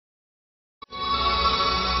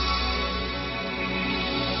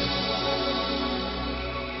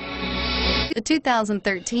The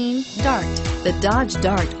 2013 Dart. The Dodge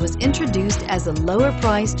Dart was introduced as a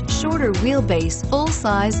lower-priced, shorter wheelbase,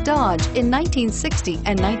 full-size Dodge in 1960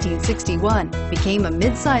 and 1961, became a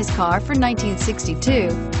mid-size car for 1962,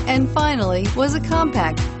 and finally was a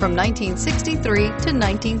compact from 1963 to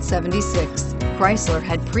 1976. Chrysler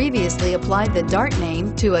had previously applied the Dart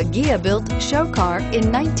name to a Ghia-built show car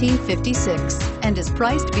in 1956 and is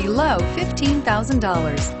priced below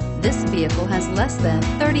 $15,000. This vehicle has less than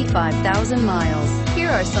 35,000 miles.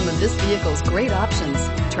 Here are some of this vehicle's great options: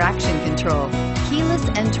 traction control, keyless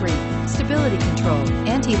entry, stability control,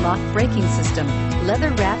 anti-lock braking system,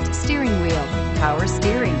 leather-wrapped steering wheel, power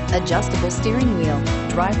steering, adjustable steering wheel,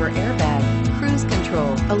 driver airbag, cruise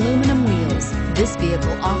control, aluminum wheels. This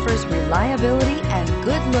vehicle offers reliability and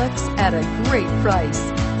good looks at a great price.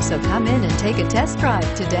 So come in and take a test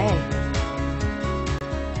drive today.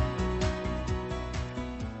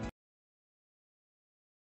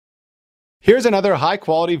 Here's another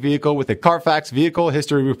high-quality vehicle with a Carfax Vehicle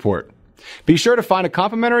History Report. Be sure to find a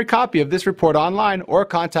complimentary copy of this report online or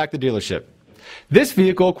contact the dealership. This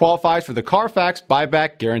vehicle qualifies for the Carfax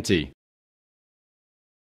Buyback Guarantee.